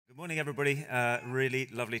Morning, everybody. Really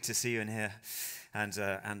lovely to see you in here, and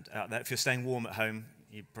out there. If you're staying warm at home,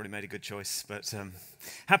 you probably made a good choice. But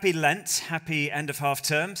happy Lent, happy end of half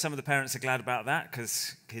term. Some of the parents are glad about that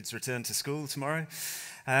because kids return to school tomorrow,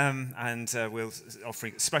 and we'll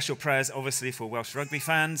offering special prayers, obviously, for Welsh rugby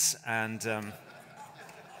fans, and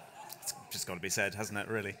it's just got to be said, hasn't it?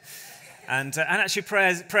 Really. And actually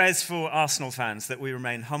prayers for Arsenal fans, that we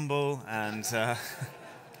remain humble and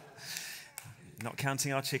not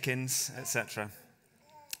counting our chickens, etc.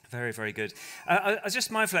 Very, very good. I was just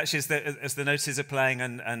mindful, actually, as the notices are playing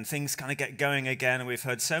and things kind of get going again, and we've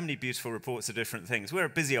heard so many beautiful reports of different things. We're a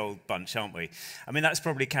busy old bunch, aren't we? I mean, that's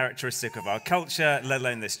probably characteristic of our culture, let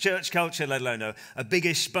alone this church culture, let alone a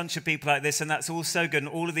biggish bunch of people like this, and that's all so good, and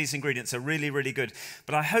all of these ingredients are really, really good.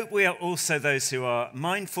 But I hope we are also those who are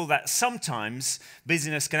mindful that sometimes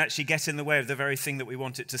busyness can actually get in the way of the very thing that we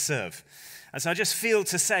want it to serve. And so I just feel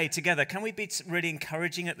to say together, can we be really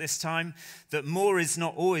encouraging at this time that more is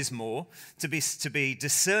not always more, to be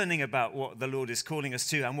discerning about what the Lord is calling us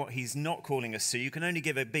to and what he's not calling us to. You can only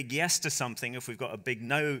give a big yes to something if we've got a big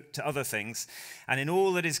no to other things. And in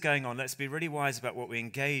all that is going on, let's be really wise about what we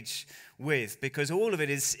engage with, because all of it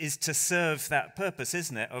is to serve that purpose,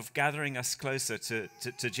 isn't it, of gathering us closer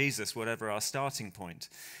to Jesus, whatever our starting point.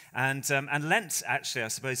 And Lent, actually, I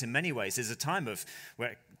suppose, in many ways, is a time of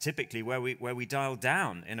typically where we dial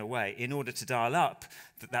down in a way in order to dial up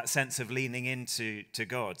that sense of leaning into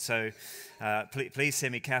God. So please hear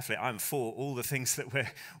me carefully. I'm for all the things that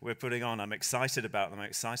we're putting on. I'm excited about them. I'm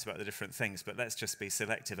excited about the different things. But let's just be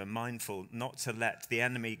selective and mindful not to let the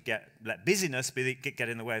enemy let busyness get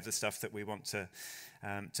in the way of the stuff that we want to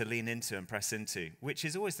lean into and press into, which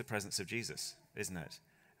is always the presence of Jesus, isn't it?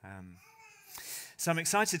 So I'm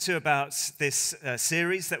excited too about this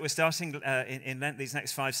series that we're starting in Lent, these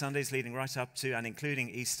next 5 Sundays, leading right up to and including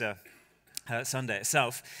Easter Sunday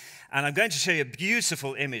itself. And I'm going to show you a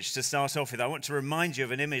beautiful image to start off with. I want to remind you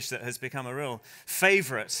of an image that has become a real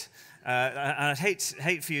favorite. And I'd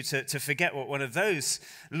hate for you to forget what one of those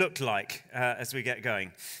looked like as we get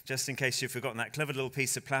going, just in case you've forgotten that clever little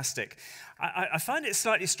piece of plastic. I find it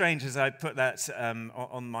slightly strange as I put that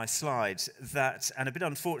on my slide, and a bit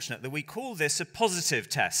unfortunate, that we call this a positive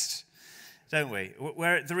test, don't we?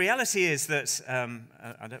 Where the reality is that,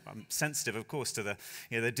 I'm sensitive, of course, to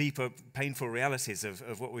the deeper, painful realities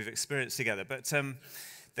of what we've experienced together, but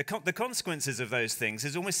the consequences of those things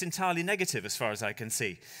is almost entirely negative as far as I can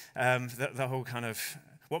see. The whole kind of,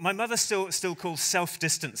 what my mother still calls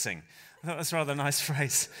self-distancing. I thought that's a rather nice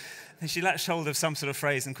phrase. She latched hold of some sort of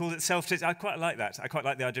phrase and called it self-distancing. I quite like that. I quite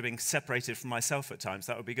like the idea of being separated from myself at times.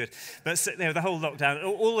 That would be good. But the whole lockdown,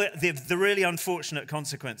 all the really unfortunate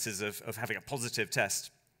consequences of having a positive test.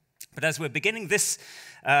 But as we're beginning this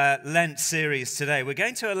Lent series today, we're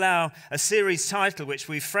going to allow a series title which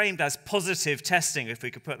we've framed as Positive Testing, if we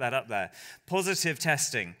could put that up there. Positive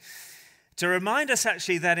Testing. To remind us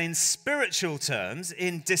actually that in spiritual terms,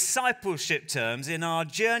 in discipleship terms, in our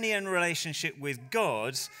journey and relationship with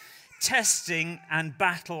God, testing and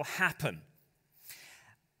battle happen.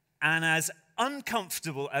 And as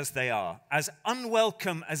uncomfortable as they are, as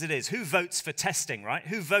unwelcome as it is, who votes for testing, right?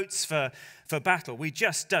 Who votes for battle? We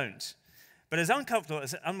just don't. But as uncomfortable,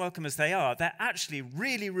 as unwelcome as they are, they're actually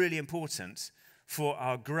really, really important for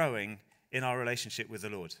our growing in our relationship with the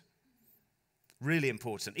Lord. Really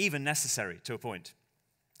important, even necessary to a point.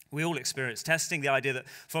 We all experience testing. The idea that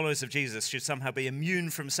followers of Jesus should somehow be immune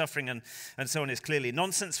from suffering and so on is clearly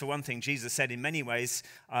nonsense. For one thing, Jesus said in many ways,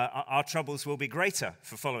 our troubles will be greater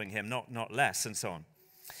for following him, not less, and so on.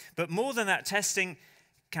 But more than that, testing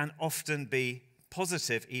can often be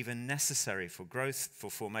positive, even necessary for growth,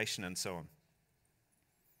 for formation, and so on.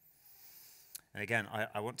 And again,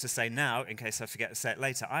 I want to say now, in case I forget to say it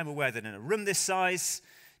later, I'm aware that in a room this size,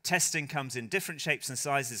 testing comes in different shapes and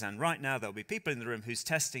sizes, and right now there'll be people in the room whose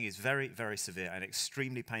testing is very, very severe and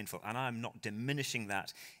extremely painful, and I'm not diminishing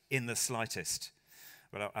that in the slightest.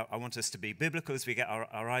 But I want us to be biblical as we get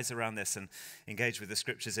our eyes around this and engage with the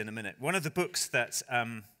scriptures in a minute. One of the books that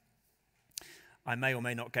I may or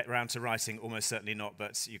may not get around to writing, almost certainly not,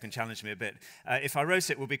 but you can challenge me a bit. If I wrote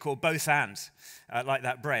it, it would be called Both And, like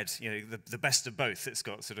that bread, the best of both. It's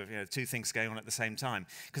got sort of two things going on at the same time.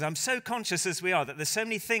 Because I'm so conscious as we are that there's so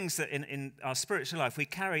many things that in our spiritual life we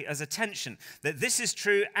carry as a tension, that this is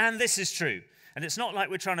true and this is true. And it's not like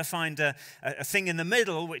we're trying to find a thing in the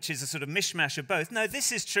middle, which is a sort of mishmash of both. No,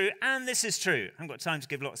 this is true and this is true. I haven't got time to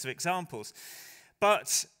give lots of examples.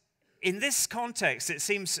 But in this context, it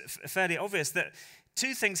seems fairly obvious that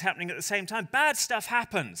two things happening at the same time. Bad stuff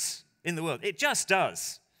happens in the world. It just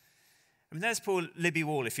does. I mean, there's poor Libby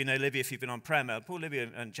Wall, if you know Libby, if you've been on prayer mail. Poor Libby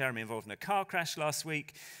and Jeremy involved in a car crash last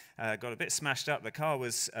week. got a bit smashed up. The car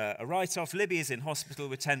was a write-off. Libby is in hospital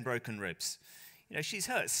with 10 broken ribs. You know, she's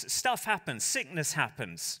hurt. Stuff happens. Sickness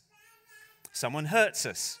happens. Someone hurts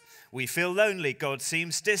us. We feel lonely. God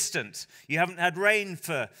seems distant. You haven't had rain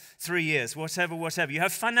for 3 years, whatever. You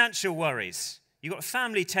have financial worries. You've got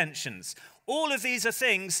family tensions. All of these are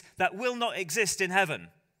things that will not exist in heaven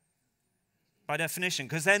by definition,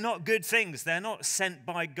 because they're not good things. They're not sent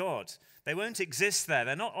by God. They won't exist there.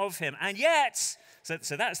 They're not of him. And yet, so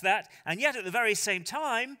that's that. And yet at the very same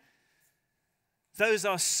time, those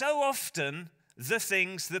are so often the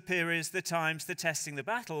things, the periods, the times, the testing, the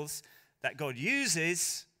battles that God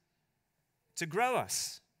uses to grow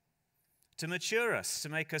us, to mature us, to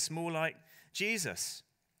make us more like Jesus.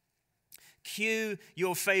 Cue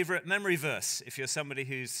your favorite memory verse if you're somebody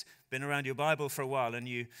who's been around your Bible for a while and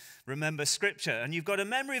you remember Scripture and you've got a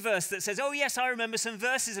memory verse that says, oh yes, I remember some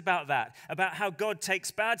verses about that, about how God takes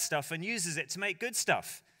bad stuff and uses it to make good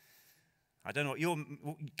stuff. I don't know what your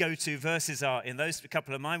go-to verses are in those. A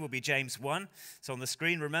couple of mine will be James 1. It's on the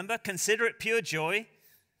screen, remember. Consider it pure joy,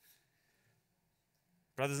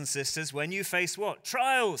 brothers and sisters, when you face what?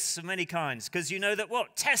 Trials of many kinds, because you know that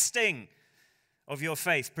what? Testing of your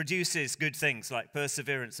faith produces good things like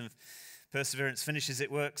perseverance, and perseverance finishes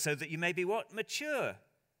its work so that you may be what? Mature.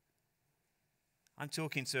 I'm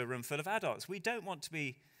talking to a room full of adults. We don't want to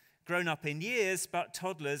be grown up in years, but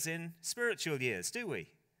toddlers in spiritual years, do we?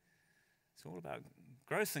 It's all about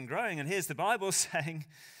growth and growing. And here's the Bible saying,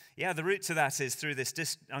 yeah, the route to that is through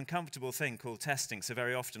this uncomfortable thing called testing so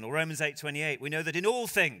very often. Or Romans 8:28, we know that in all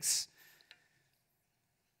things,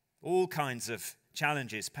 all kinds of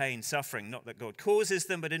challenges, pain, suffering, not that God causes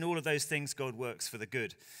them, but in all of those things, God works for the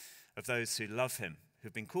good of those who love him,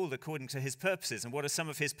 who've been called according to his purposes. And what are some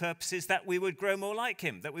of his purposes? That we would grow more like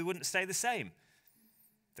him, that we wouldn't stay the same,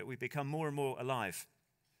 that we become more and more alive.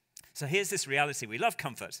 So here's this reality. We love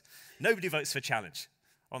comfort. Nobody votes for challenge,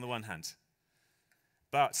 on the one hand.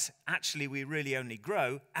 But actually, we really only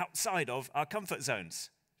grow outside of our comfort zones.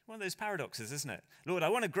 One of those paradoxes, isn't it? Lord, I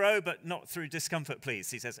want to grow, but not through discomfort,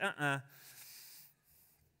 please. He says,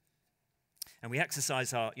 And we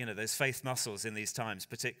exercise our, those faith muscles in these times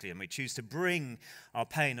particularly, and we choose to bring our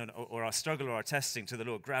pain or our struggle or our testing to the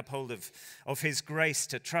Lord, grab hold of his grace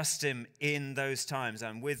to trust him in those times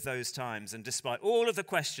and with those times, and despite all of the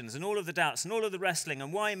questions and all of the doubts and all of the wrestling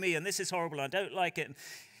and why me and this is horrible, I don't like it, and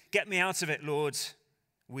get me out of it, Lord,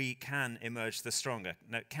 we can emerge the stronger.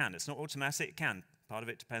 No, it can. It's not automatic. It can. Part of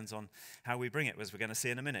it depends on how we bring it, as we're going to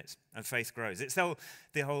see in a minute, and faith grows. It's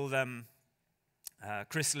the whole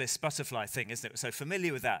chrysalis butterfly thing, isn't it? So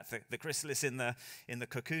familiar with that, the chrysalis in the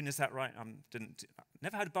cocoon, is that right?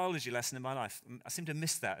 Never had a biology lesson in my life. I seem to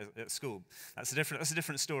miss that at school. That's a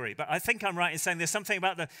different story. But I think I'm right in saying there's something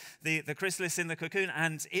about the chrysalis in the cocoon,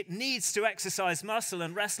 and it needs to exercise muscle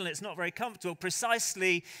and wrestle. It's not very comfortable,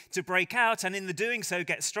 precisely to break out, and in the doing so,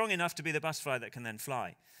 get strong enough to be the butterfly that can then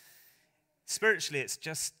fly. Spiritually, it's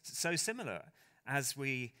just so similar. As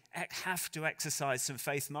we have to exercise some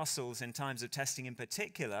faith muscles in times of testing in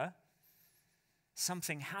particular,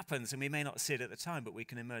 something happens, and we may not see it at the time, but we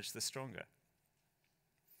can emerge the stronger.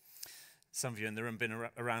 Some of you in the room have been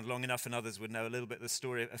around long enough, and others would know a little bit of the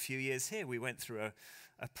story. A few years here, we went through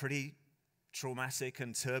a pretty traumatic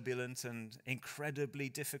and turbulent and incredibly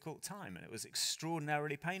difficult time, and it was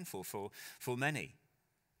extraordinarily painful for many.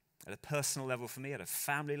 At a personal level for me, at a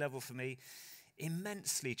family level for me,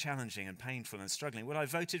 immensely challenging and painful and struggling. Would I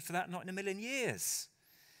voted for that? Not in a million years.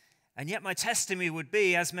 And yet my testimony would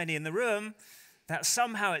be, as many in the room, that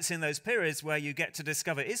somehow it's in those periods where you get to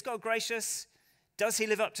discover, is God gracious? Does he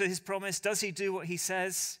live up to his promise? Does he do what he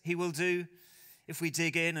says he will do? If we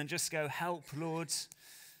dig in and just go, help, Lord,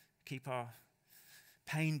 keep our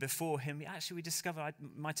pain before him, actually we discover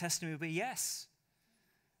my testimony would be yes.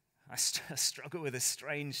 I struggle with a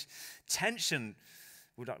strange tension.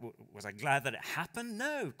 Was I glad that it happened?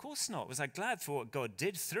 No, of course not. Was I glad for what God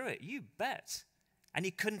did through it? You bet. And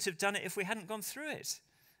he couldn't have done it if we hadn't gone through it.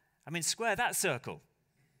 I mean, square that circle.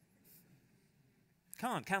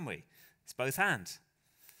 Can't, can we? It's both and.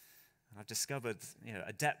 And I've discovered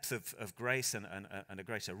a depth of grace and a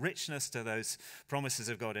greater richness to those promises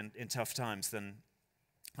of God in tough times than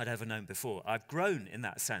I'd ever known before. I've grown in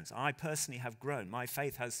that sense. I personally have grown. My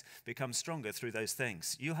faith has become stronger through those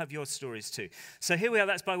things. You have your stories too. So here we are.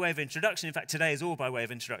 That's by way of introduction. In fact, today is all by way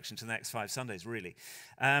of introduction to the next 5 Sundays, really.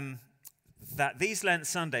 That these Lent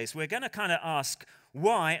Sundays, we're going to kind of ask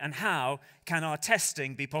why and how can our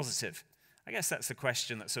testing be positive? I guess that's the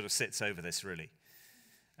question that sort of sits over this, really.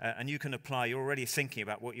 And you can apply. You're already thinking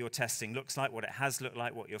about what your testing looks like, what it has looked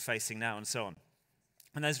like, what you're facing now, and so on.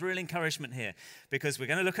 And there's real encouragement here because we're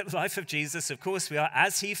going to look at the life of Jesus. Of course, we are,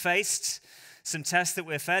 as he faced some tests that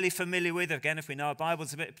we're fairly familiar with. Again, if we know our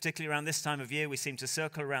Bibles a bit, particularly around this time of year, we seem to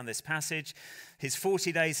circle around this passage. His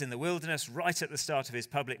 40 days in the wilderness, right at the start of his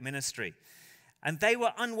public ministry. And they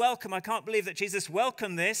were unwelcome. I can't believe that Jesus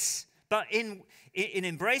welcomed this, but in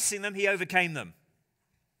embracing them, he overcame them.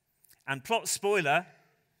 And plot spoiler,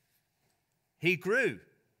 he grew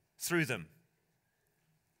through them.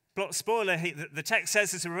 Plot spoiler, the text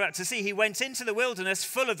says, as we're about to see, he went into the wilderness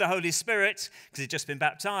full of the Holy Spirit because he'd just been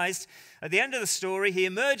baptized. At the end of the story, he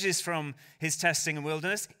emerges from his testing and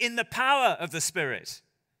wilderness in the power of the Spirit.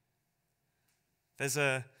 There's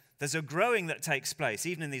a growing that takes place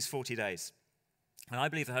even in these 40 days. And I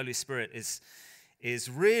believe the Holy Spirit is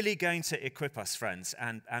really going to equip us, friends,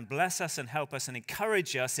 and bless us and help us and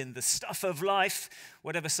encourage us in the stuff of life,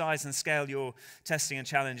 whatever size and scale your testing and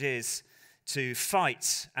challenge is, to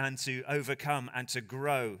fight and to overcome and to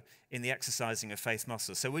grow in the exercising of faith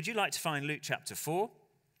muscles. So would you like to find Luke chapter 4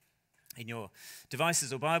 in your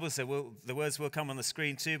devices or Bibles? The words will come on the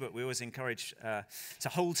screen too, but we always encourage to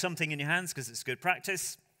hold something in your hands because it's good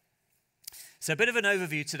practice. So a bit of an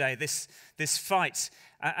overview today, this fight,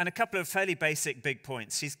 and a couple of fairly basic big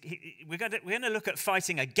points. We're going to look at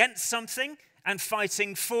fighting against something and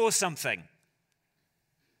fighting for something.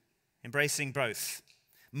 Embracing both.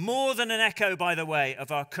 More than an echo, by the way, of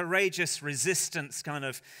our courageous resistance kind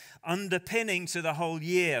of underpinning to the whole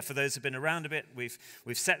year. For those who've been around a bit, we've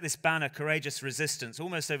set this banner, courageous resistance,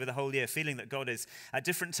 almost over the whole year, feeling that God is at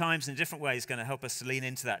different times and different ways going to help us to lean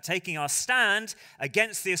into that. Taking our stand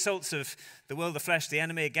against the assaults of the world, the flesh, the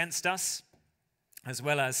enemy against us, as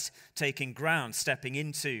well as taking ground, stepping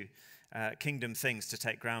into kingdom things to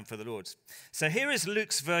take ground for the Lord. So here is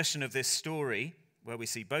Luke's version of this story, where we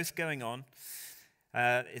see both going on.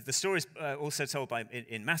 The story is also told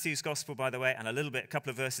in Matthew's gospel, by the way, and a couple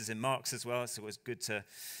of verses in Mark's as well, so it was good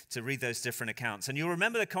to read those different accounts. And you'll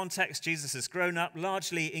remember the context. Jesus has grown up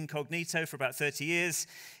largely incognito for about 30 years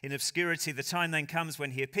in obscurity. The time then comes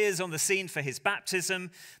when he appears on the scene for his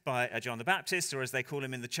baptism by John the Baptist, or as they call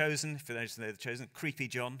him in The Chosen, for those who know The Chosen, Creepy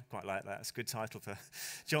John. Quite like that. It's a good title for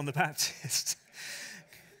John the Baptist.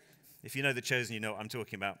 If you know The Chosen, you know what I'm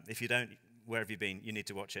talking about. If you don't, where have you been? You need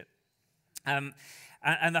to watch it. And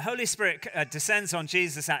the Holy Spirit descends on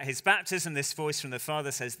Jesus at his baptism. This voice from the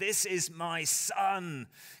Father says, "This is my Son,"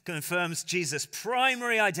 confirms Jesus'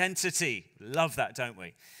 primary identity. Love that, don't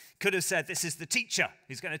we? Could have said, "This is the teacher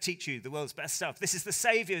who's going to teach you the world's best stuff. This is the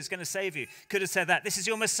Savior who's going to save you." Could have said that. "This is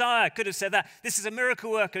your Messiah." Could have said that. "This is a miracle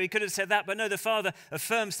worker." He could have said that. But no, the Father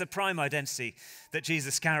affirms the prime identity that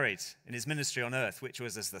Jesus carried in his ministry on earth, which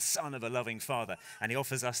was as the Son of a loving Father. And he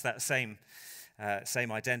offers us that same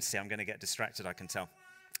identity. I'm going to get distracted, I can tell.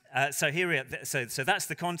 So here we are. So that's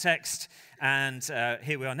the context. And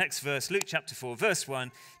here we are. Next verse, Luke chapter 4, verse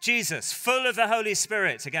 1. Jesus, full of the Holy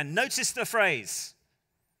Spirit. Again, notice the phrase.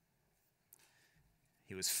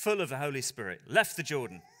 He was full of the Holy Spirit, left the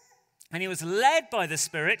Jordan, and he was led by the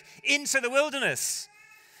Spirit into the wilderness.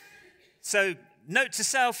 So note to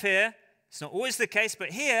self here, it's not always the case, but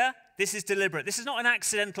here, this is deliberate. This is not an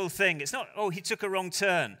accidental thing. It's not, oh, he took a wrong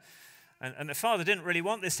turn. And the Father didn't really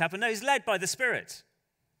want this to happen. No, he's led by the Spirit.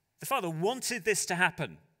 The Father wanted this to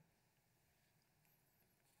happen.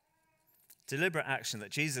 Deliberate action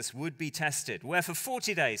that Jesus would be tested, where for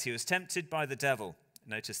 40 days he was tempted by the devil.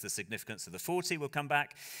 Notice the significance of the 40. We'll come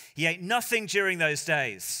back. He ate nothing during those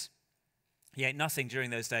days. He ate nothing during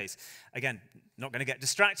those days. Again, not going to get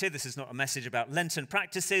distracted. This is not a message about Lenten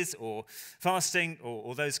practices or fasting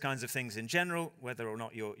or those kinds of things in general, whether or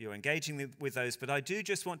not you're engaging with those. But I do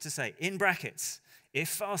just want to say, in brackets, if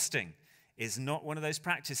fasting is not one of those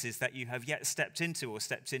practices that you have yet stepped into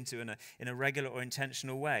in a regular or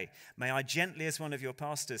intentional way, may I gently, as one of your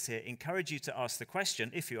pastors here, encourage you to ask the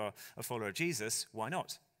question, if you are a follower of Jesus, why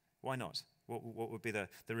not? Why not? What would be the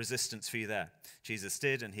resistance for you there? Jesus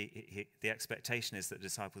did, and the expectation is that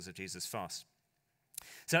disciples of Jesus fast.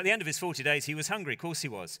 So at the end of his 40 days, he was hungry, of course he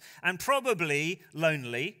was, and probably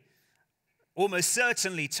lonely, almost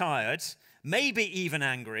certainly tired, maybe even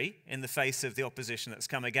angry in the face of the opposition that's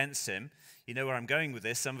come against him. You know where I'm going with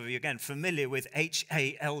this. Some of you, again, familiar with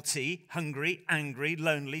HALT, hungry, angry,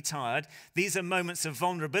 lonely, tired. These are moments of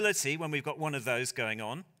vulnerability when we've got one of those going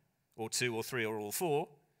on, or two or three or all four.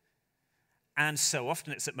 And so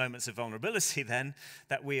often it's at moments of vulnerability then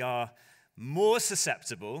that we are more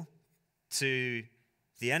susceptible to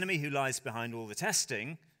the enemy who lies behind all the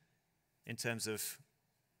testing in terms of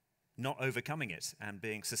not overcoming it and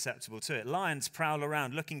being susceptible to it. Lions prowl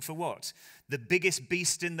around looking for what? The biggest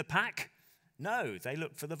beast in the pack? No, they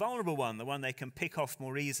look for the vulnerable one, the one they can pick off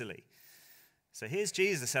more easily. So here's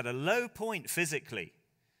Jesus at a low point physically,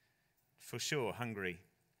 for sure, hungry,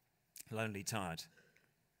 lonely, tired.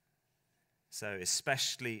 So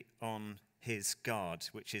especially on his guard,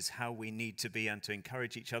 which is how we need to be and to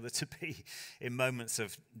encourage each other to be in moments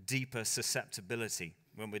of deeper susceptibility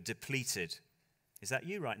when we're depleted. Is that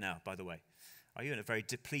you right now, by the way? Are you in a very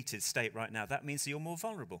depleted state right now? That means that you're more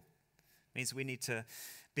vulnerable. It means we need to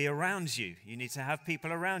be around you. You need to have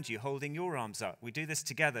people around you holding your arms up. We do this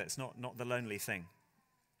together. It's not the lonely thing.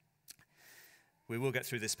 We will get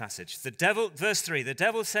through this passage. Verse 3, the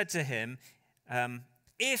devil said to him,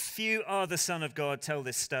 if you are the Son of God, tell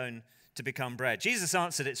this stone to become bread. Jesus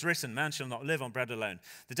answered, it's written, man shall not live on bread alone.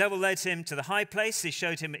 The devil led him to the high place. He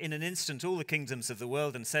showed him in an instant all the kingdoms of the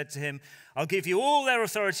world and said to him, I'll give you all their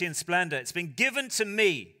authority and splendor. It's been given to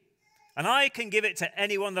me, and I can give it to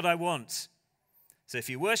anyone that I want. So if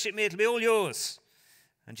you worship me, it'll be all yours.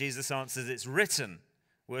 And Jesus answered, it's written,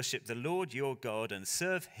 worship the Lord your God and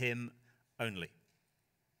serve him only.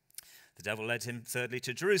 The devil led him, thirdly,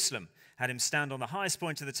 to Jerusalem, had him stand on the highest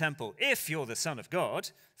point of the temple. If you're the Son of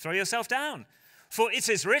God, throw yourself down. For it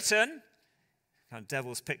is written, kind of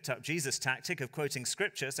devil's picked up Jesus' tactic of quoting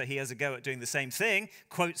scripture, so he has a go at doing the same thing,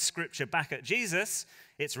 quotes scripture back at Jesus.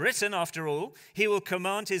 It's written, after all, he will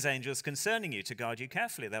command his angels concerning you to guard you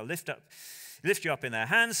carefully. They'll lift you up in their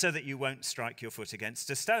hands so that you won't strike your foot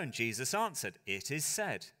against a stone. Jesus answered, it is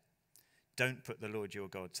said, don't put the Lord your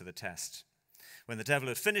God to the test. When the devil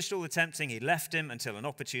had finished all the tempting, he left him until an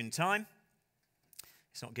opportune time.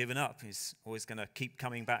 He's not given up. He's always going to keep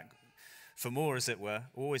coming back for more, as it were,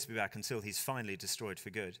 always be back until he's finally destroyed for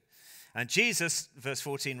good. And Jesus, verse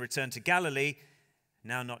 14, returned to Galilee,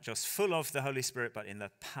 now not just full of the Holy Spirit, but in the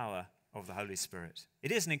power of the Holy Spirit.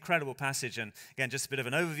 It is an incredible passage, and again, just a bit of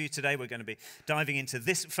an overview today. We're going to be diving into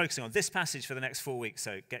this, focusing on this passage for the next 4 weeks,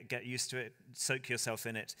 so get used to it, soak yourself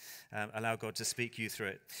in it, allow God to speak you through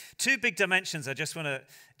it. Two big dimensions I just want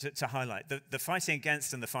to highlight, the fighting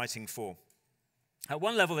against and the fighting for. At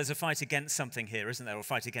one level, there's a fight against something here, isn't there? Or a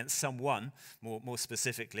fight against someone, more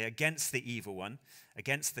specifically, against the evil one,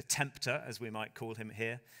 against the tempter, as we might call him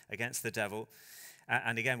here, against the devil.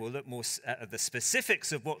 And again, we'll look more at the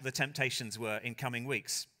specifics of what the temptations were in coming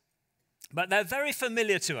weeks. But they're very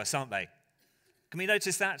familiar to us, aren't they? Can we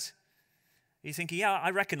notice that? You're thinking, yeah,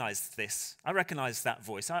 I recognize this. I recognize that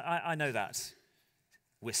voice. I know that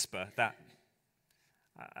whisper.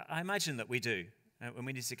 I imagine that we do. And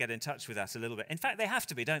we need to get in touch with that a little bit. In fact, they have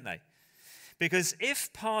to be, don't they? Because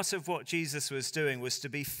if part of what Jesus was doing was to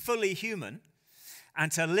be fully human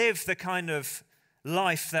and to live the kind of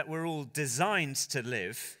life that we're all designed to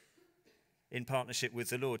live in partnership with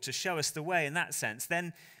the Lord, to show us the way in that sense,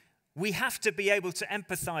 then we have to be able to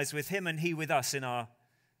empathize with him and he with us in our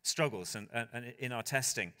struggles and in our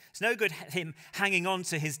testing. It's no good him hanging on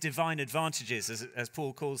to his divine advantages, as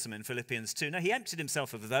Paul calls them in Philippians 2. No, he emptied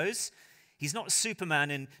himself of those. He's not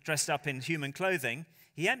Superman dressed up in human clothing.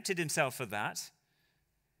 He emptied himself of that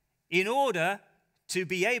in order to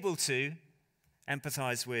be able to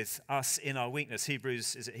empathize with us in our weakness.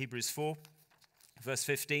 Hebrews 4, verse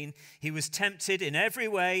 15. He was tempted in every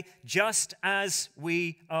way just as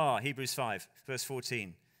we are. Hebrews 5, verse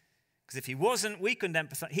 14. Because if he wasn't, he couldn't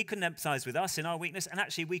empathize with us in our weakness, and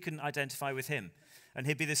actually we couldn't identify with him. And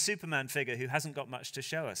he'd be the Superman figure who hasn't got much to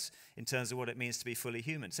show us in terms of what it means to be fully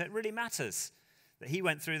human. So it really matters that he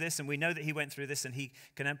went through this, and we know that he went through this, and he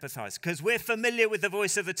can empathize. Because we're familiar with the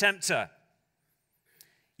voice of the tempter.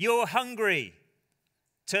 You're hungry.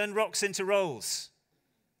 Turn rocks into rolls.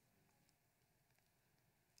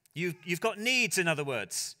 You've got needs, in other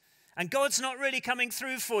words. And God's not really coming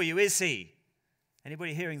through for you, is he?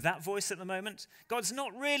 Anybody hearing that voice at the moment? God's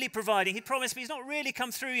not really providing. He promised, but he's not really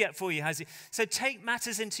come through yet for you, has he? So take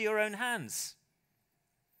matters into your own hands.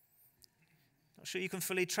 Not sure you can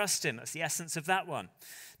fully trust him. That's the essence of that one.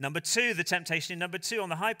 Number two, the temptation in number 2 on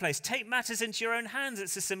the high place. Take matters into your own hands.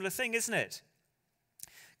 It's a similar thing, isn't it?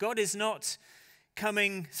 God is not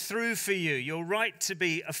coming through for you. You're right to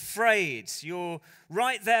be afraid. You're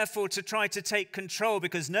right, therefore, to try to take control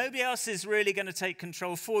because nobody else is really going to take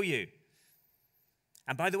control for you.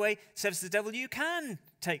 And by the way, says the devil, you can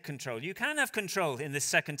take control. You can have control in this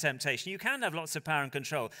second temptation. You can have lots of power and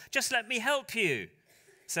control. Just let me help you,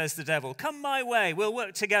 says the devil. Come my way. We'll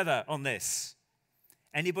work together on this.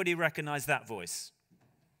 Anybody recognize that voice?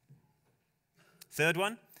 Third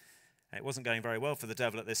one. It wasn't going very well for the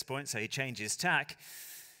devil at this point, so he changes tack.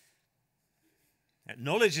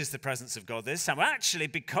 Acknowledges the presence of God this time. Well, actually,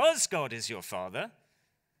 because God is your Father,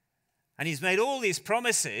 and he's made all these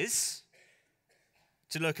promises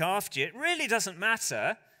to look after you, it really doesn't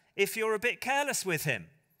matter if you're a bit careless with him,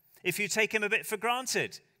 if you take him a bit for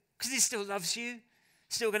granted. Because he still loves you,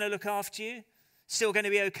 still going to look after you, still going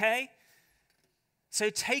to be okay.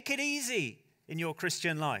 So take it easy in your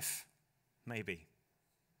Christian life, maybe.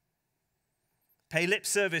 Pay lip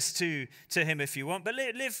service to him if you want, but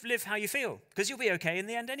live how you feel, because you'll be okay in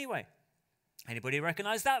the end anyway. Anybody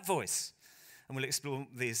recognize that voice? And we'll explore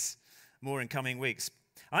these more in coming weeks.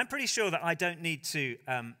 I'm pretty sure that I don't need to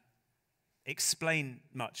explain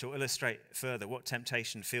much or illustrate further what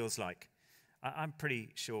temptation feels like. I'm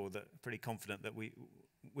pretty confident that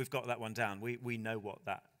we've got that one down. We know what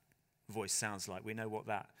that voice sounds like. We know what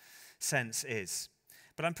that sense is.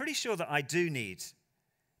 But I'm pretty sure that I do need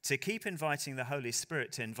to keep inviting the Holy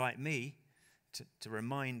Spirit to invite me, to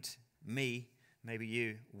remind me, maybe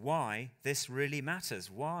you, why this really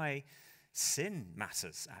matters, why sin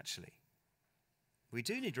matters, actually. We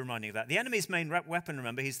do need reminding of that. The enemy's main weapon,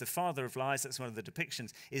 remember, he's the father of lies, that's one of the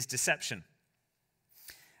depictions, is deception.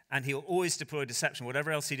 And he'll always deploy deception.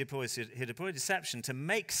 Whatever else he deploys, he'll deploy deception to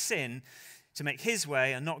make sin, to make his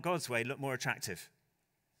way and not God's way look more attractive.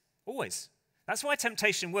 Always. That's why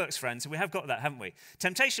temptation works, friends. We have got that, haven't we?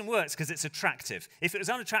 Temptation works because it's attractive. If it was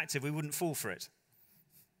unattractive, we wouldn't fall for it.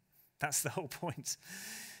 That's the whole point.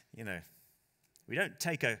 We don't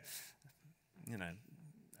take a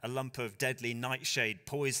lump of deadly nightshade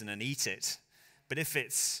poison and eat it. But if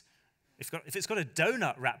it's got a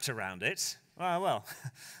donut wrapped around it, well,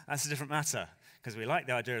 that's a different matter, because we like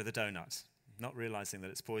the idea of the donut, not realizing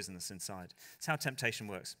that it's poisonous inside. It's how temptation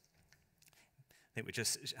works. I think we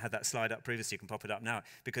just had that slide up previously. You can pop it up now.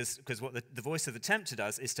 Because what the voice of the tempter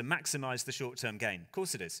does is to maximize the short-term gain. Of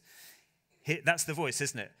course it is. That's the voice,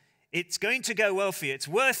 isn't it? It's going to go well for you. It's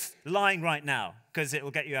worth lying right now because it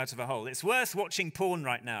will get you out of a hole. It's worth watching porn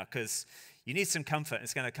right now because you need some comfort and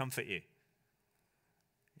it's going to comfort you.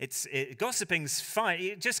 Gossiping's fine.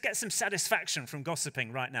 You just get some satisfaction from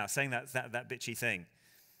gossiping right now, saying that bitchy thing.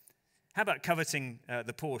 How about coveting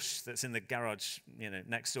the Porsche that's in the garage,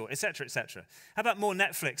 next door, etc., etc.? How about more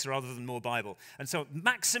Netflix rather than more Bible? And so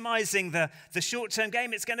maximizing the short-term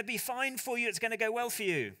game, it's going to be fine for you, it's going to go well for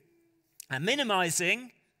you. And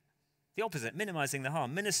minimizing the opposite, minimizing the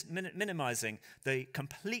harm, minimizing the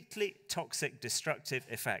completely toxic, destructive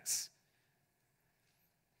effects.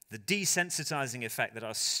 The desensitizing effect that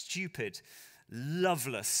our stupid,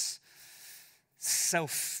 loveless,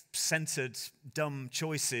 self-centered, dumb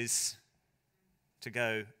choices to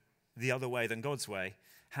go the other way than God's way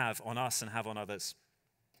have on us and have on others.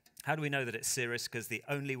 How do we know that it's serious? Because the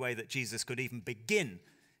only way that Jesus could even begin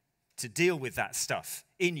to deal with that stuff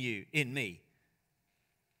in you, in me,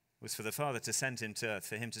 was for the Father to send him to earth,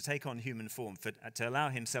 for him to take on human form, to allow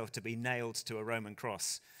himself to be nailed to a Roman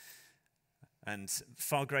cross. And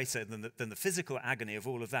far greater than the physical agony of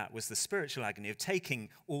all of that was the spiritual agony of taking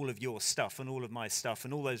all of your stuff and all of my stuff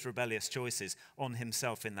and all those rebellious choices on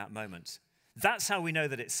himself in that moment. That's how we know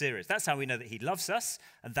that it's serious. That's how we know that he loves us,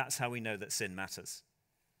 and that's how we know that sin matters.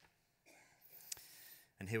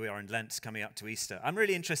 And here we are in Lent, coming up to Easter. I'm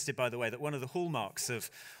really interested, by the way, that one of the hallmarks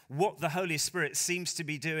of what the Holy Spirit seems to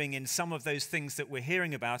be doing in some of those things that we're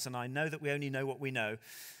hearing about, and I know that we only know what we know,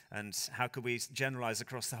 and how could we generalize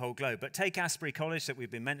across the whole globe? But take Asbury College that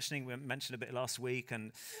we've been mentioning. We mentioned a bit last week,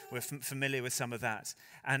 and we're familiar with some of that.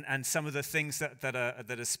 And some of the things that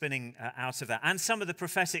are spinning out of that. And some of the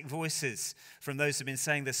prophetic voices from those who've been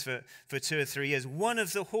saying this for 2 or 3 years. One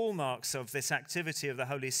of the hallmarks of this activity of the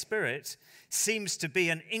Holy Spirit seems to be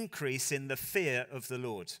an increase in the fear of the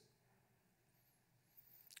Lord.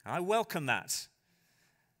 I welcome that.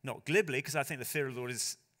 Not glibly, because I think the fear of the Lord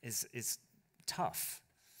is tough.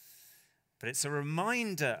 But it's a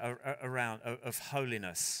reminder of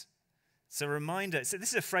holiness. It's a reminder. So this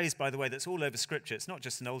is a phrase, by the way, that's all over Scripture. It's not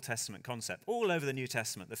just an Old Testament concept. All over the New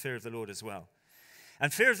Testament, the fear of the Lord as well.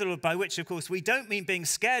 And fear of the Lord, by which, of course, we don't mean being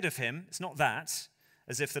scared of him. It's not that,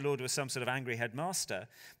 as if the Lord was some sort of angry headmaster.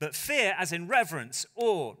 But fear as in reverence,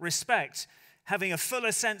 awe, respect, having a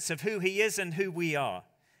fuller sense of who he is and who we are.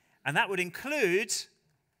 And that would include,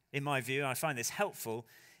 in my view, and I find this helpful,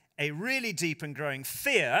 a really deep and growing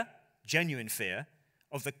fear, genuine fear,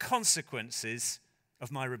 of the consequences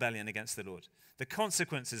of my rebellion against the Lord. The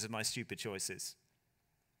consequences of my stupid choices.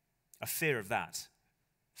 A fear of that.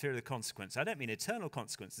 Fear of the consequence. I don't mean eternal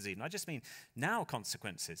consequences even. I just mean now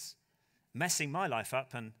consequences. Messing my life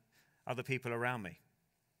up and other people around me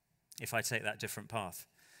if I take that different path.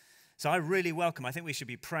 So I really welcome, I think we should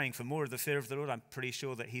be praying for more of the fear of the Lord. I'm pretty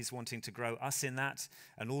sure that he's wanting to grow us in that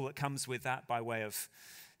and all that comes with that by way of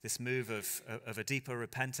this move of a deeper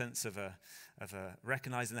repentance, of a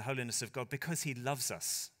recognizing the holiness of God because he loves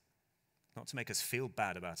us, not to make us feel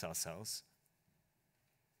bad about ourselves.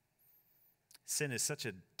 Sin is such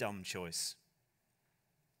a dumb choice.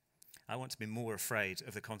 I want to be more afraid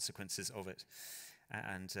of the consequences of it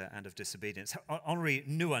and of disobedience. Henri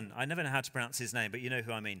Nouwen, I never know how to pronounce his name, but you know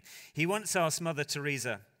who I mean. He once asked Mother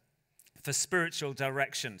Teresa for spiritual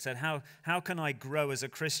direction, said, how can I grow as a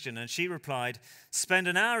Christian? And she replied, spend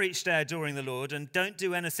an hour each day adoring the Lord and don't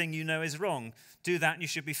do anything you know is wrong. Do that and you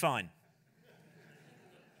should be fine.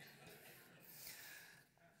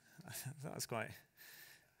 That was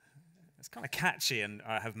it's kind of catchy, and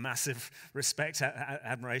I have massive respect,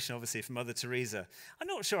 admiration, obviously, for Mother Teresa. I'm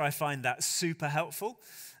not sure I find that super helpful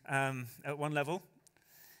at one level.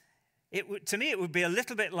 To me, it would be a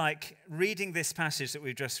little bit like reading this passage that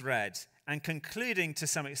we've just read and concluding to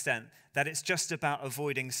some extent that it's just about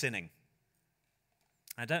avoiding sinning.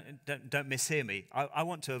 And don't mishear me. I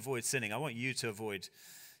want to avoid sinning. I want you to avoid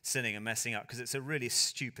sinning and messing up because it's a really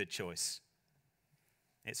stupid choice.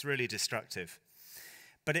 It's really destructive.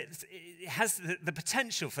 But it has the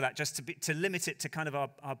potential for that just to limit it to kind of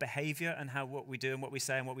our behavior and what we do and what we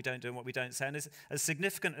say and what we don't do and what we don't say. And as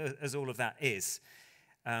significant as all of that is,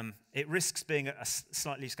 it risks being a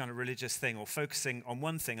slightly kind of religious thing or focusing on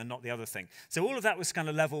one thing and not the other thing. So all of that was kind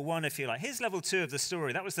of level one, if you like. Here's level two of the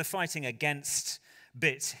story. That was the fighting against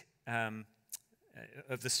bit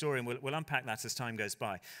of the story, and we'll unpack that as time goes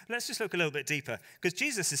by. Let's just look a little bit deeper, because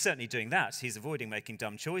Jesus is certainly doing that. He's avoiding making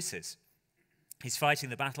dumb choices. He's fighting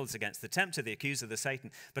the battles against the tempter, the accuser, the Satan.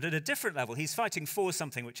 But at a different level, he's fighting for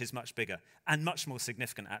something which is much bigger and much more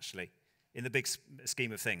significant, actually, in the big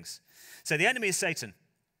scheme of things. So the enemy is Satan.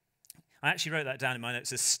 I actually wrote that down in my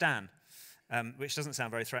notes as Stan, which doesn't sound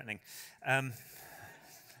very threatening. Then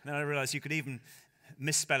I realized you could even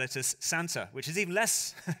misspell it as Santa, which is even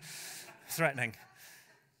less threatening.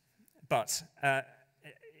 But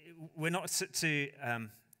we're not to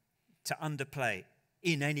underplay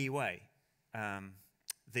in any way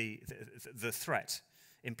the threat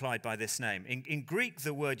implied by this name. In Greek,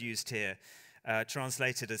 the word used here,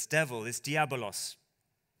 translated as devil, is diabolos.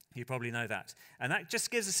 You probably know that. And that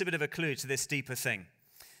just gives us a bit of a clue to this deeper thing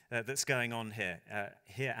that's going on here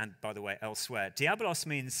and, by the way, elsewhere. Diabolos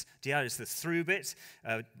means, dia is the through bit,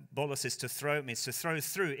 bolos is to throw, it means to throw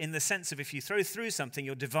through, in the sense of if you throw through something,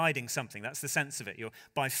 you're dividing something. That's the sense of it.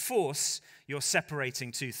 By force, you're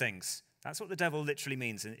separating two things. That's what the devil literally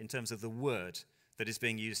means in terms of the word that is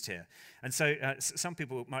being used here. And so some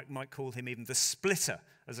people might call him even the splitter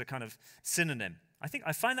as a kind of synonym.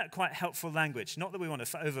 I find that quite helpful language. Not that we want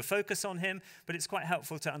to over-focus on him, but it's quite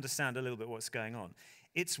helpful to understand a little bit what's going on.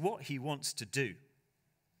 It's what he wants to do.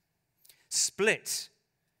 Split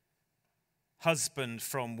husband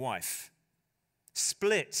from wife.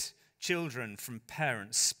 Split children from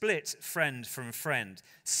parents. Split friend from friend.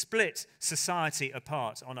 Split society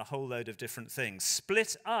apart on a whole load of different things.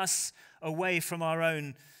 Split us away from our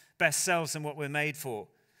own best selves and what we're made for.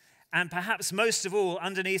 And perhaps most of all,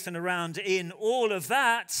 underneath and around in all of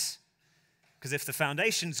that, because if the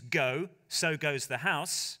foundations go, so goes the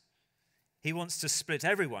house, he wants to split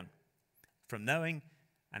everyone from knowing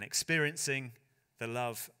and experiencing the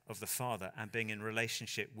love of the Father and being in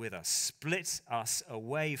relationship with us. Split us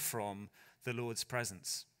away from the Lord's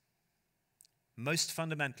presence. Most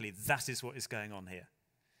fundamentally, that is what is going on here.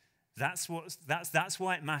 That's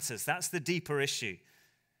why it matters. That's the deeper issue.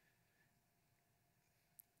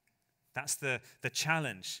 That's the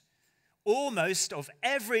challenge. Almost of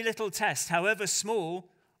every little test, however small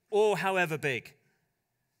or however big.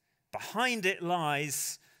 Behind it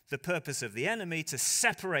lies the purpose of the enemy to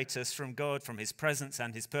separate us from God, from his presence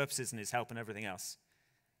and his purposes and his help and everything else.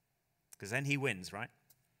 Because then he wins, right?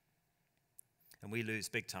 And we lose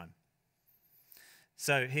big time.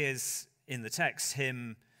 So here's in the text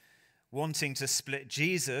him wanting to split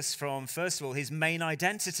Jesus from, first of all, his main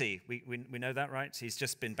identity. We know that, right? He's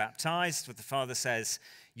just been baptized. What the Father says,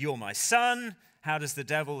 you're my son. How does the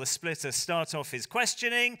devil, the splitter, start off his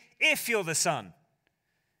questioning? If you're the son.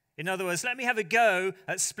 In other words, let me have a go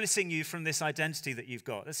at splitting you from this identity that you've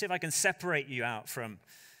got. Let's see if I can separate you out from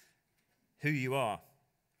who you are.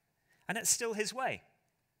 And it's still his way.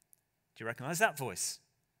 Do you recognize that voice?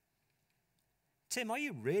 Tim, are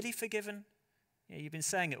you really forgiven? Yeah, you've been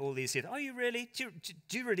saying it all these years. Are you really? Do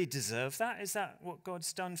you really deserve that? Is that what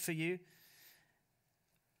God's done for you?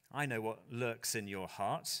 I know what lurks in your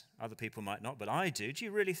heart. Other people might not, but I do. Do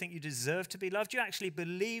you really think you deserve to be loved? Do you actually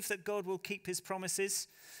believe that God will keep his promises?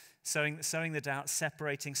 Sowing the doubt,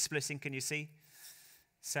 separating, splitting, can you see?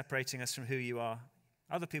 Separating us from who you are.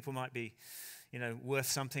 Other people might be, worth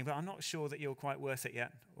something, but I'm not sure that you're quite worth it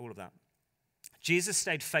yet. All of that. Jesus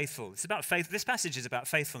stayed faithful. It's about faith. This passage is about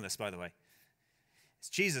faithfulness, by the way. It's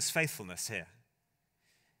Jesus' faithfulness here.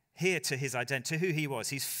 Here to his identity, to who he was.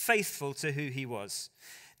 He's faithful to who he was.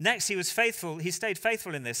 Next, he stayed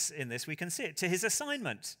faithful in this, we can see it, to his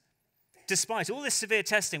assignment. Despite all this severe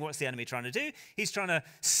testing, what's the enemy trying to do? He's trying to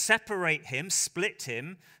separate him, split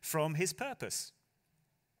him from his purpose.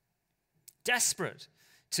 Desperate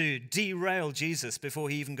to derail Jesus before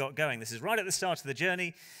he even got going. This is right at the start of the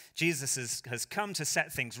journey. Jesus has come to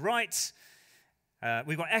set things right.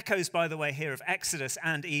 We've got echoes, by the way, here of Exodus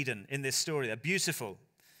and Eden in this story. They're beautiful.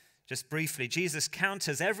 Just briefly, Jesus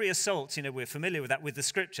counters every assault. We're familiar with that with the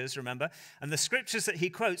scriptures, remember? And the scriptures that he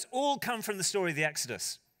quotes all come from the story of the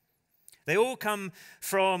Exodus. They all come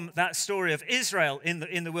from that story of Israel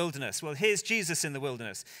in the wilderness. Well, here's Jesus in the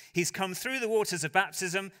wilderness. He's come through the waters of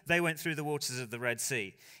baptism. They went through the waters of the Red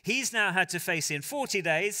Sea. He's now had to face in 40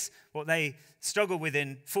 days what they struggled with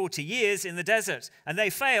in 40 years in the desert. And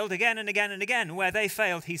they failed again and again and again. Where they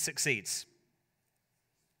failed, he succeeds.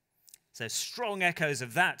 So strong echoes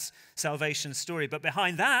of that salvation story. But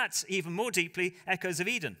behind that, even more deeply, echoes of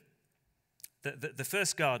Eden. The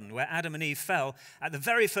first garden where Adam and Eve fell at the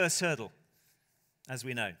very first hurdle, as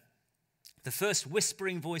we know. The first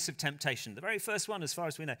whispering voice of temptation, the very first one, as far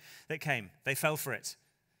as we know, that came. They fell for it.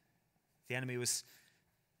 The enemy was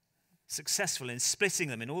successful in splitting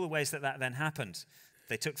them in all the ways that then happened.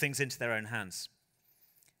 They took things into their own hands.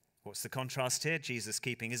 What's the contrast here? Jesus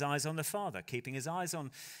keeping his eyes on the Father, keeping his eyes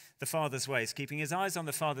on the Father's ways, keeping his eyes on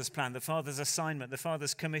the Father's plan, the Father's assignment, the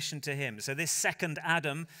Father's commission to him. So this second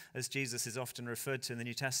Adam, as Jesus is often referred to in the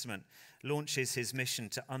New Testament, launches his mission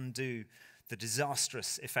to undo the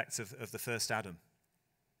disastrous effects of the first Adam.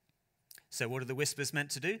 So what are the whispers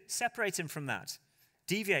meant to do? Separate him from that.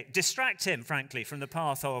 Deviate, distract him, frankly, from the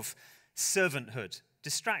path of servanthood.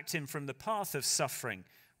 Distract him from the path of suffering,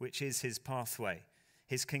 which is his pathway,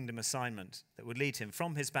 his kingdom assignment that would lead him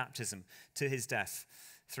from his baptism to his death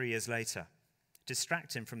 3 years later.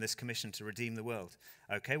 Distract him from this commission to redeem the world.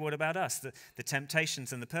 Okay, what about us? The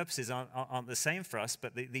temptations and the purposes aren't the same for us,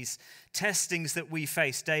 but these testings that we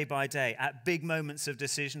face day by day at big moments of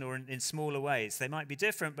decision or in smaller ways, they might be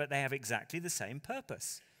different, but they have exactly the same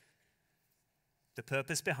purpose. The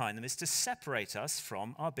purpose behind them is to separate us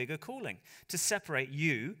from our bigger calling, to separate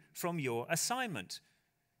you from your assignment.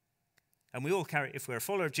 And we all carry, if we're a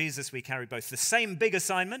follower of Jesus, we carry both the same big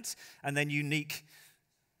assignment and then unique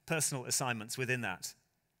personal assignments within that.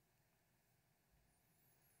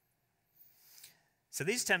 So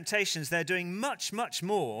these temptations, they're doing much, much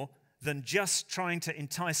more than just trying to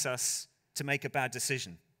entice us to make a bad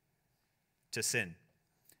decision, to sin.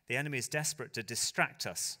 The enemy is desperate to distract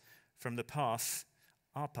us from the path,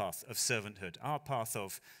 our path of servanthood, our path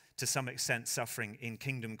of, to some extent, suffering in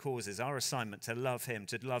kingdom causes, our assignment to love him,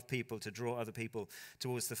 to love people, to draw other people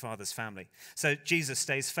towards the Father's family. So Jesus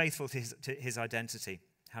stays faithful to his identity.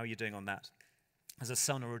 How are you doing on that? As a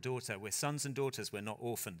son or a daughter, we're sons and daughters, we're not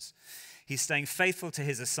orphans. He's staying faithful to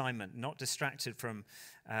his assignment, not distracted from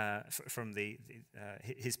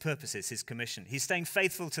his purposes, his commission. He's staying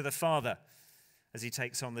faithful to the Father as he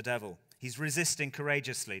takes on the devil. He's resisting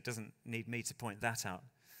courageously. Doesn't need me to point that out.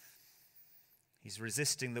 He's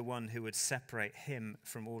resisting the one who would separate him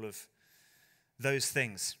from all of those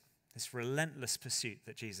things, this relentless pursuit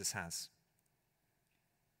that Jesus has.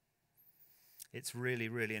 It's really,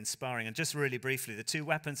 really inspiring. And just really briefly, the two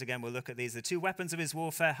weapons, again, we'll look at these. The two weapons of his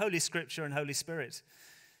warfare, Holy Scripture and Holy Spirit.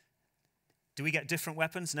 Do we get different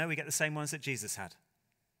weapons? No, we get the same ones that Jesus had.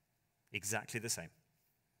 Exactly the same.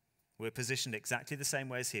 We're positioned exactly the same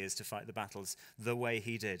way as he is to fight the battles the way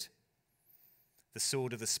he did. The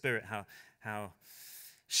sword of the Spirit, how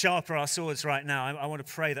sharp are our swords right now. I want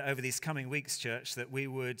to pray that over these coming weeks, church, that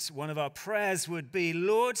one of our prayers would be,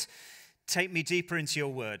 Lord, take me deeper into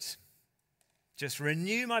your word. Just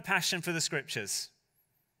renew my passion for the scriptures,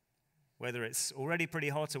 whether it's already pretty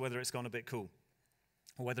hot or whether it's gone a bit cool,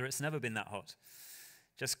 or whether it's never been that hot.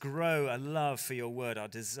 Just grow a love for your word,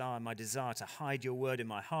 my desire to hide your word in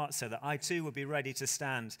my heart so that I too would be ready to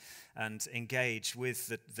stand and engage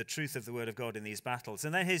with the truth of the word of God in these battles.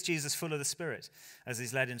 And then here's Jesus full of the Spirit as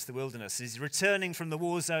he's led into the wilderness. He's returning from the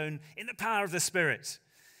war zone in the power of the Spirit.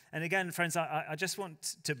 And again, friends, I just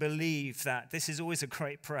want to believe that this is always a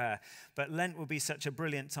great prayer, but Lent will be such a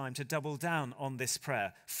brilliant time to double down on this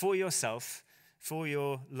prayer for yourself, for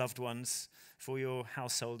your loved ones, for your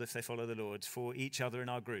household if they follow the Lord, for each other in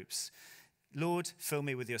our groups. Lord, fill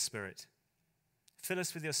me with your Spirit. Fill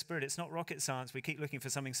us with your Spirit. It's not rocket science. We keep looking for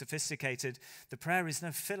something sophisticated. The prayer is,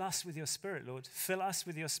 no, fill us with your Spirit, Lord. Fill us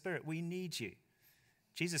with your Spirit. We need you.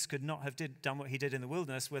 Jesus could not have done what he did in the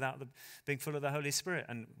wilderness without being full of the Holy Spirit,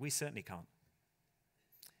 and we certainly can't.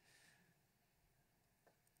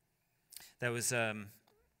 There was, I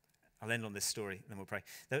I'll end on this story, and then we'll pray.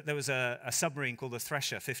 There was a submarine called the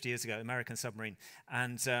Thresher 50 years ago, American submarine,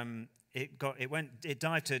 and it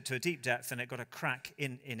dived to a deep depth, and it got a crack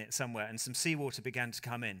in it somewhere, and some seawater began to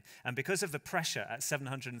come in. And because of the pressure at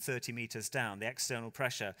 730 meters down, the external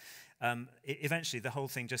pressure, eventually the whole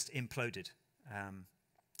thing just imploded.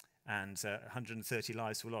 And 130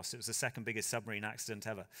 lives were lost. It was the second biggest submarine accident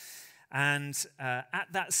ever. And at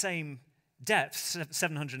that same depth,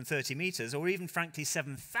 730 meters, or even frankly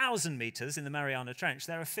 7,000 meters in the Mariana Trench,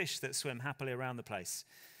 there are fish that swim happily around the place.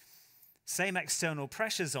 Same external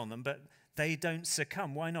pressures on them, but they don't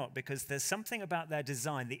succumb. Why not? Because there's something about their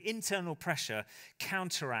design. The internal pressure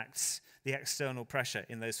counteracts the external pressure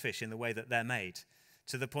in those fish in the way that they're made,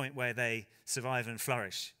 to the point where they survive and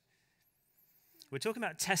flourish. We're talking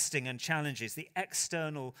about testing and challenges, the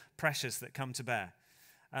external pressures that come to bear.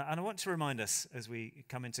 And I want to remind us as we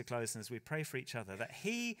come into close and as we pray for each other that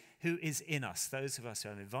he who is in us, those of us who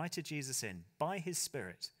have invited Jesus in by his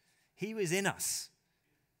Spirit, he who is in us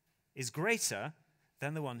is greater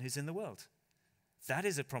than the one who's in the world. That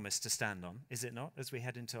is a promise to stand on, is it not, as we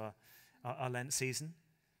head into our Lent season?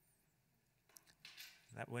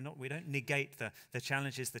 That we don't negate the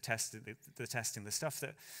challenges, the testing, the stuff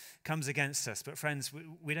that comes against us. But friends,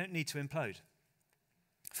 we don't need to implode.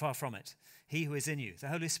 Far from it. He who is in you, the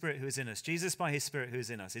Holy Spirit who is in us, Jesus by his Spirit who is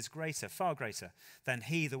in us, is greater, far greater than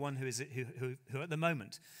he, the one who at the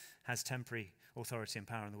moment has temporary authority and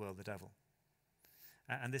power in the world, the devil.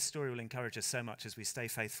 And this story will encourage us so much as we stay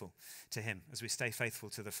faithful to him, as we stay faithful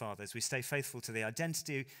to the Father, as we stay faithful to the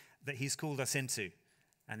identity that he's called us into,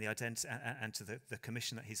 and to the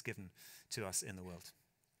commission that he's given to us in the world.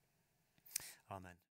 Amen.